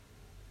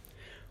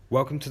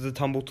Welcome to the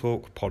Tumble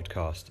Talk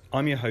podcast.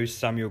 I'm your host,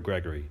 Samuel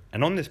Gregory,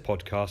 and on this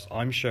podcast,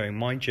 I'm sharing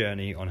my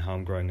journey on how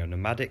I'm growing a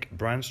nomadic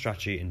brand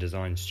strategy and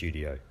design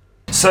studio.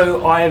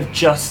 So I have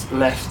just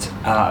left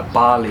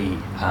Bali,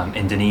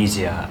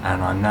 Indonesia,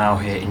 and I'm now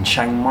here in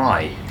Chiang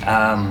Mai.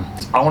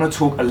 I want to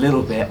talk a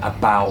little bit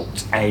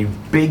about a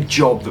big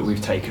job that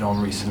we've taken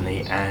on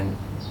recently and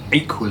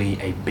equally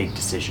a big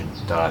decision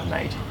that I've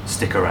made.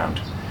 Stick around.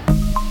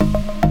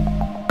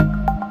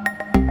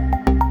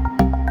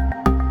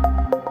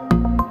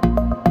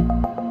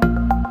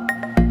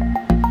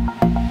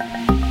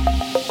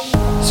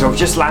 So I've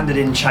just landed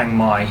in Chiang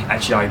Mai.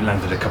 Actually, I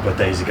landed a couple of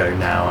days ago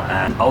now,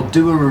 and I'll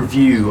do a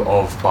review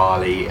of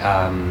Bali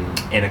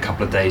in a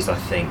couple of days, I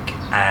think,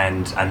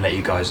 and let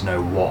you guys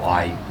know what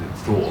I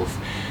thought of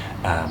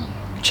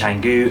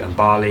Canggu and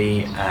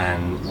Bali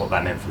and what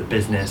that meant for the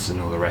business and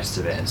all the rest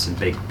of it, and some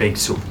big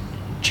sort of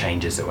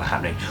changes that were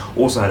happening.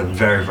 Also had a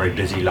very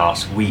busy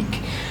last week.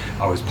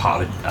 I was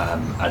part of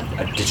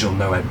a digital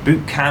nomad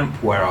boot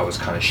camp where I was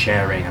kind of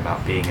sharing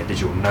about being a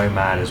digital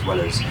nomad as well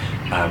as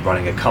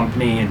running a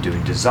company and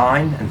doing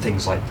design and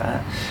things like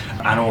that,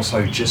 and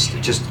also just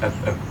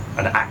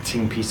an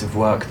acting piece of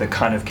work that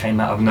kind of came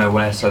out of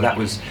nowhere. So that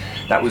was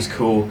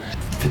cool.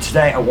 For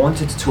today, I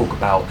wanted to talk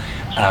about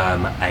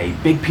a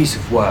big piece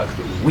of work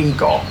that we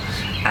got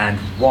and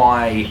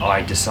why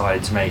I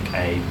decided to make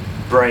a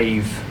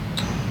brave,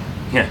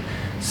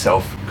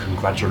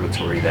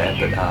 self-congratulatory there,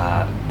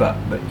 but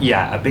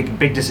yeah, a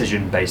big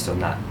decision based on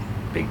that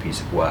big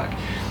piece of work.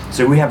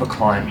 So we have a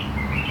client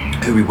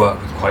who we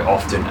work with quite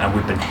often, and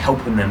we've been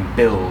helping them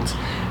build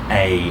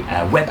a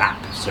web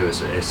app. So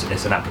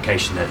it's an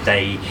application that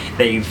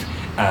they've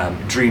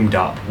dreamed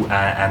up,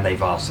 and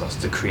they've asked us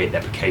to create the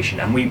application,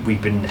 and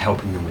we've been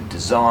helping them with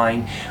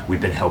design.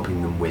 We've been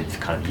helping them with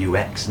kind of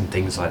UX and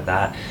things like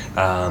that.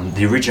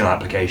 The original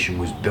application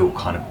was built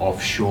kind of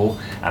offshore,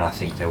 and I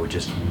think they were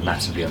just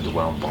massively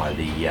underwhelmed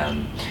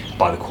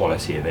by the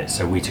quality of it.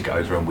 So we took it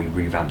over and we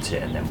revamped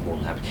it, and then more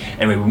than happy.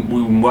 Anyway,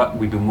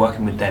 we've been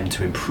working with them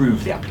to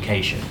improve the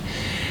application,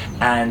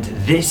 and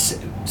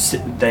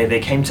they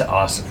came to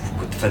us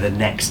for the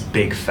next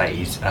big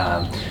phase.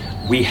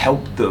 We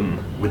helped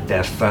them with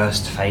their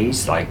first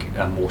phase,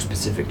 more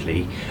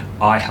specifically,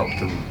 I helped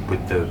them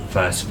with the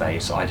first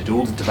phase. So I did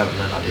all the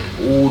development, I did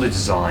all the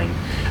design.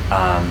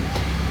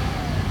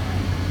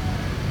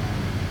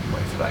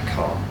 Wait for that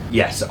car.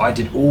 Yes, I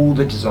did all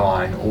the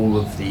design, all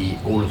of the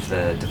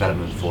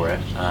development for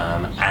it,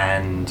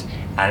 and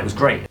it was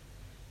great.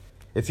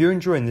 If you're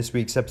enjoying this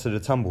week's episode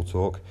of Tumble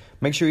Talk,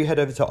 make sure you head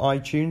over to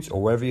iTunes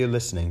or wherever you're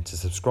listening to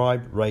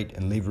subscribe, rate,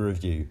 and leave a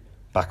review.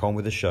 Back on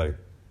with the show.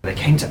 They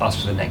came to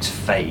us for the next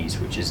phase,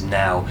 which is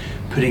now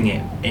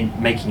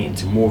making it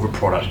into more of a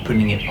product,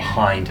 putting it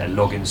behind a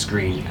login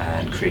screen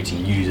and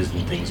creating users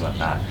and things like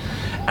that.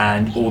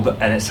 And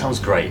it sounds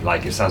great.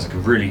 It sounds like a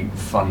really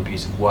fun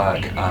piece of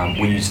work.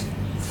 We use,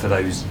 for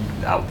those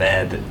out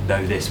there that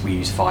know this, we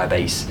use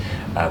Firebase,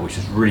 which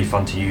is really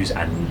fun to use,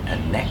 and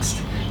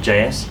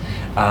Next.js.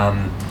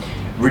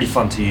 Really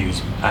fun to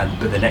use,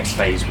 but the next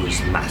phase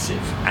was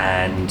massive.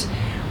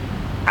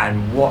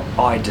 And what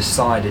I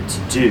decided to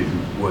do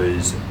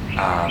was,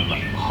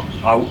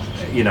 I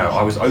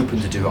was open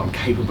to do it, I'm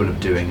capable of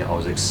doing it, I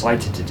was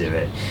excited to do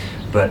it,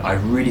 but I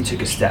really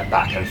took a step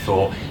back and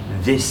thought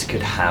this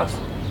could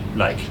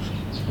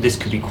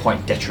be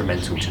quite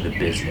detrimental to the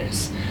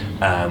business.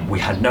 We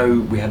had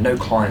no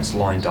clients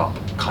lined up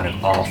kind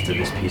of after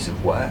this piece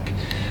of work,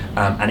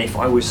 and if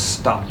I was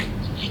stuck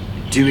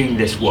doing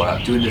this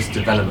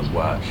development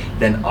work,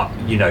 then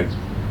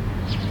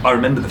I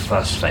remember the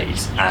first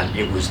phase, and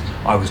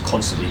I was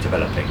constantly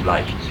developing.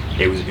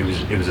 It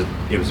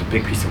was a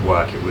big piece of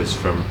work. It was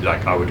from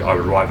I would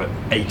arrive at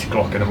 8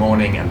 o'clock in the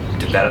morning and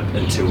develop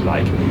until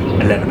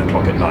 11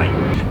 o'clock at night.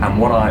 And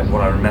what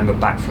I remember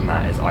back from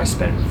that is I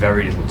spent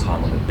very little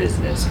time on the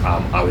business.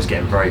 I was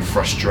getting very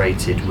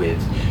frustrated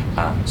with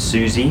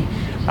Susie,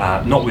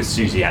 not with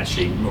Susie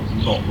actually,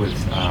 not with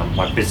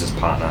my business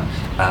partner.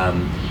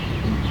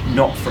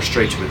 Not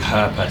frustrated with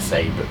her per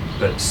se,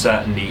 but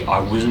certainly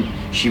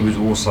she was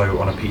also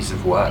on a piece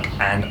of work,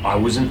 and I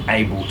wasn't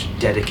able to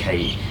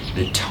dedicate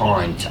the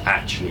time to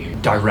actually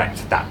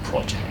direct that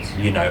project,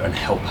 and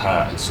help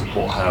her and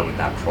support her with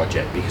that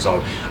project, because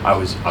I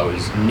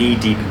was knee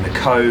deep in the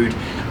code.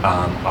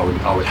 I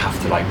would have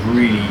to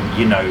really,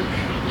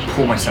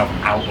 pull myself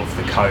out of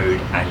the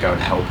code and go and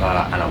help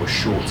her, and I was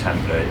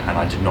short-tempered, and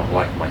I did not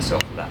like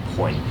myself at that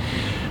point.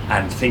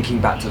 And thinking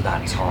back to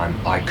that time,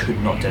 I could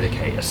not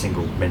dedicate a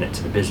single minute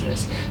to the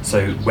business.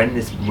 So when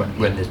this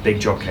big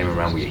job came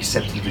around, we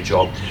accepted the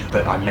job,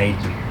 but I made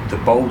the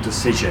bold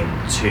decision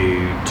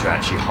to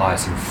actually hire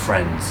some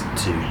friends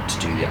to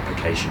do the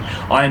application.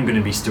 I am going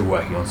to be still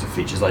working on some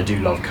features. I do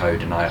love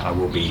code, and I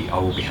will be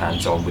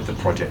hands-on with the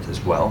project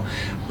as well,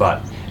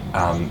 but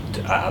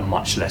at a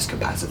much less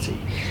capacity.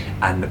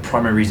 And the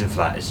primary reason for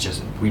that is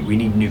just we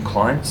need new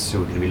clients, so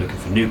we're going to be looking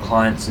for new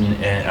clients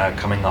and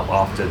coming up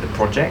after the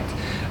project.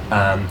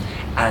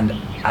 And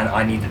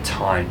I need the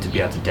time to be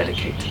able to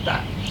dedicate to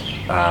that.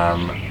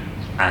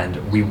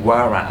 and we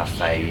were at a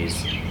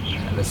phase.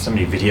 There's so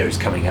many videos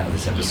coming out of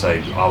this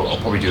episode. I'll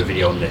probably do a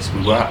video on this.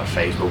 We were at a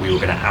phase where we were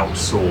going to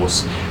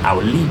outsource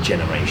our lead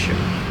generation,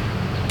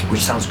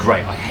 which sounds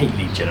great. I hate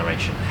lead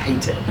generation. I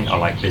hate it. I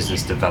like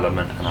business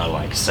development and I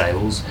like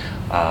sales.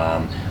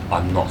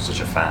 I'm not such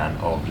a fan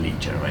of lead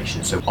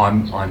generation. So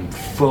I'm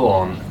full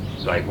on,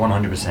 like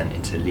 100%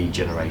 into lead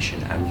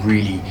generation and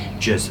really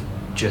just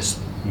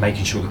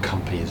making sure the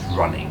company is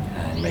running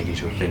and making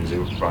sure things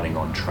are running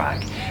on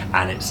track.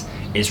 And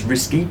it's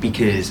risky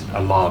because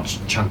a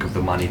large chunk of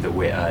the money that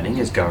we're earning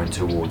is going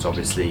towards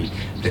obviously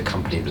the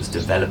company that's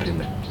developing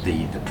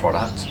the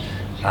product.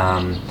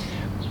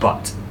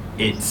 But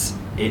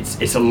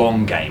it's a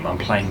long game. I'm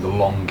playing the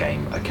long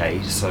game,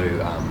 okay? So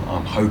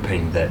I'm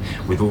hoping that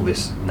with all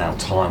this now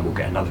time, we'll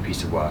get another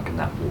piece of work, and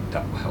that will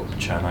help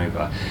churn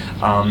over.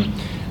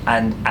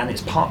 And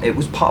it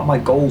was part of my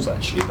goals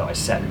actually that I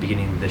set at the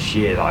beginning of this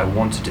year, that I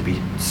wanted to be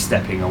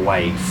stepping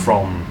away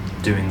from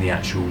doing the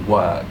actual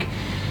work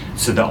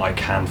so that I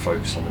can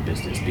focus on the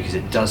business, because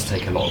it does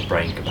take a lot of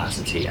brain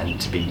capacity, and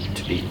to be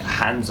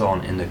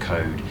hands-on in the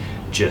code,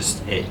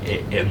 just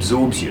it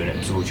absorbs you and it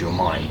absorbs your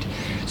mind.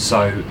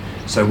 So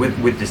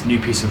with this new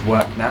piece of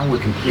work now, we're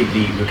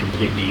completely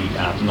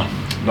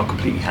not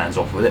completely hands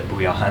off with it, but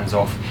we are hands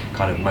off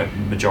kind of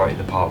majority of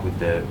the part with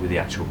the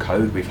actual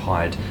code. We've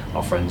hired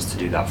our friends to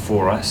do that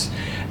for us,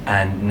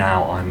 and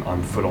now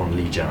I'm full on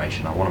lead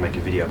generation. I want to make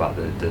a video about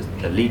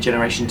the lead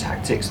generation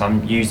tactics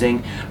I'm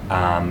using,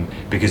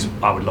 because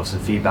I would love some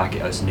feedback.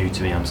 It's new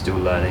to me, I'm still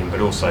learning, but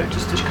also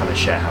just to kind of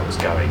share how it's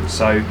going.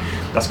 So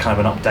that's kind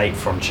of an update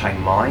from Chiang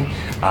Mai.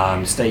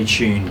 Stay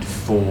tuned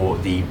for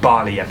the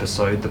Bali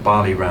episode, the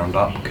Bali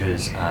roundup,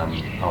 because I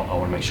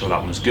want to make sure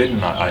that one's good,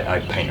 and I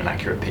paint an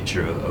accurate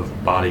picture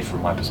of Bali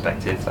from my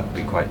perspective. That would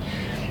be quite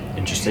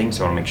interesting,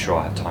 so I want to make sure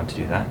I have time to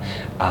do that.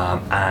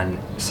 And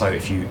so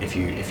if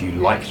you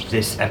liked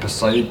this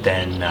episode,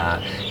 then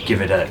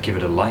give it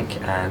a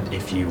like, and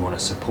if you want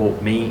to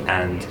support me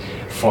and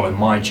follow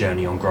my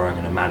journey on growing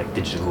a nomadic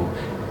digital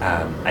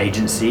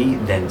agency,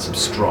 then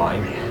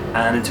subscribe.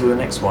 And until the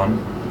next one,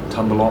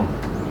 tumble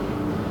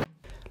on.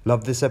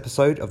 Love this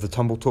episode of the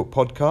Tumble Talk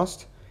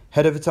podcast?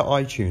 Head over to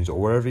iTunes or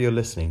wherever you're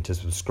listening to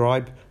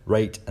subscribe,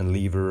 rate and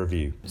leave a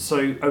review.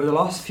 So over the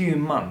last few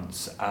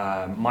months,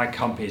 my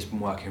company has been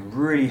working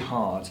really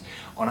hard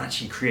on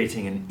actually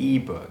creating an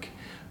ebook.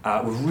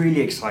 We're really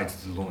excited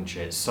to launch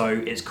it. So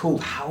it's called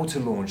How to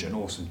Launch an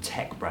Awesome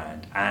Tech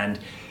Brand. And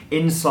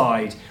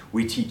inside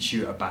we teach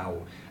you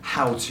about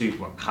how to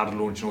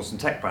launch an awesome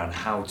tech brand,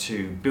 how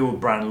to build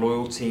brand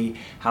loyalty,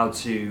 how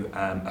to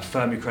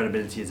affirm your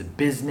credibility as a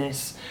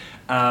business,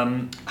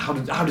 how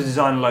to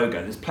design a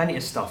logo. There's plenty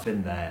of stuff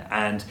in there,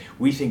 and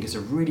we think it's a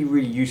really,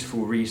 really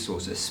useful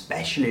resource,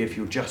 especially if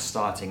you're just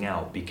starting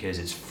out, because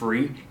it's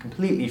free,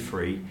 completely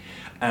free,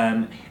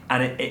 and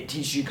it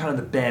teaches you kind of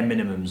the bare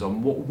minimums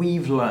on what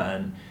we've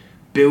learned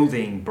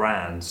building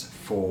brands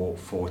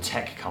for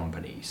tech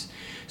companies.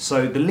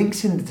 So the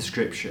link's in the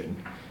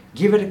description.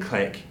 Give it a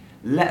click.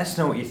 Let us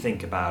know what you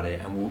think about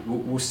it, and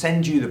we'll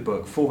send you the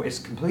book. It's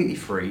completely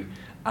free.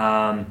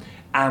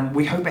 And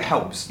we hope it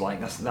helps. Like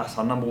that's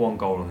our number one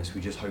goal on this. We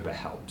just hope it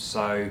helps.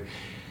 So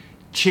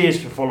cheers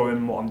for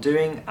following what I'm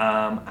doing,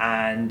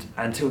 and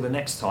until the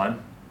next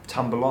time,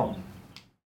 tumble on.